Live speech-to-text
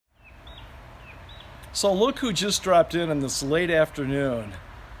So look who just dropped in on this late afternoon.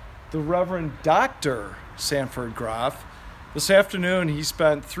 The Reverend Dr. Sanford Groff. This afternoon he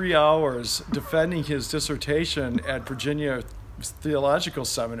spent 3 hours defending his dissertation at Virginia Theological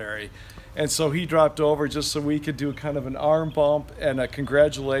Seminary. And so he dropped over just so we could do kind of an arm bump and a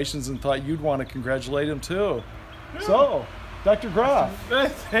congratulations, and thought you'd want to congratulate him too. Yeah. So, Dr. Groff.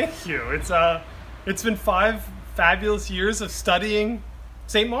 Thank you. It's been 5 fabulous years of studying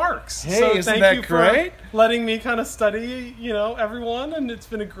St. Mark's. Hey, so isn't thank that you great? For letting me kind of study, everyone, and it's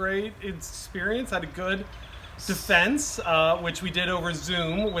been a great experience. I had a good defense, which we did over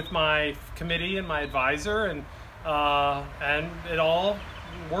Zoom with my committee and my advisor, and it all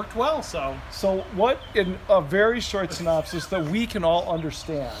worked well. So what, in a very short synopsis that we can all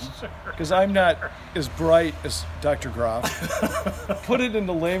understand, because I'm not as bright as Dr. Groff, put it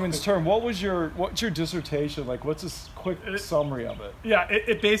into layman's term. What's your dissertation like? What's a quick summary of it? Yeah,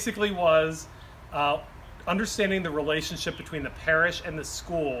 it basically was understanding the relationship between the parish and the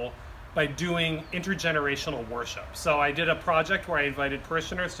school by doing intergenerational worship. So I did a project where I invited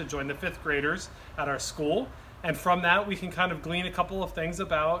parishioners to join the 5th graders at our school. And from that, we can kind of glean a couple of things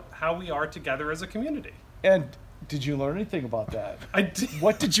about how we are together as a community. And did you learn anything about that? I did.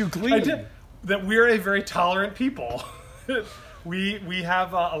 What did you glean? I did. That we're a very tolerant people. we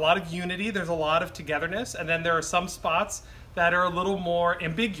have a lot of unity. There's a lot of togetherness. And then there are some spots that are a little more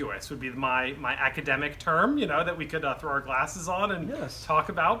ambiguous, would be my academic term, that we could throw our glasses on and talk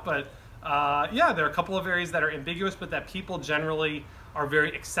about. But yeah, there are a couple of areas that are ambiguous, but that people generally are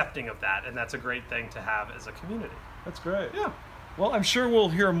very accepting of that, and that's a great thing to have as a community. That's great. Yeah. Well, I'm sure we'll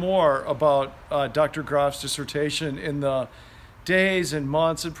hear more about Dr. Groff's dissertation in the days and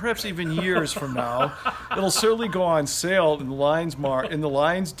months and perhaps even years from now. It'll certainly go on sale in the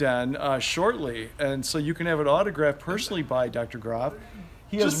Lion's Den shortly, and so you can have it autographed personally by Dr. Groff.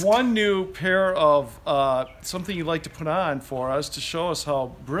 He has one new pair of something you'd like to put on for us to show us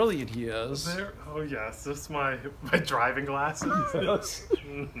how brilliant he is. Oh yes, this is my driving glasses. Yes.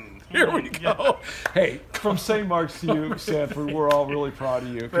 Here we go. Hey, from St. Mark's to you, Sanford, we're all really proud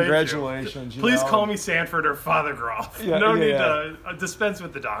of you. Congratulations. Please call me Sanford or Father Groff. No need to dispense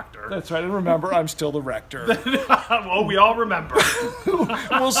with the doctor. That's right. And remember, I'm still the rector. Well, we all remember.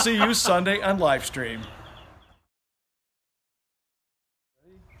 We'll see you Sunday on live stream.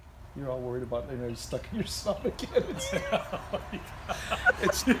 You're all worried about you're stuck in your stomach.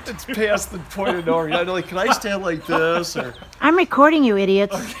 It's past the point of no return. Like, can I stand like this? Or I'm recording you,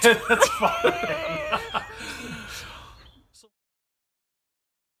 idiots. Okay, that's fine.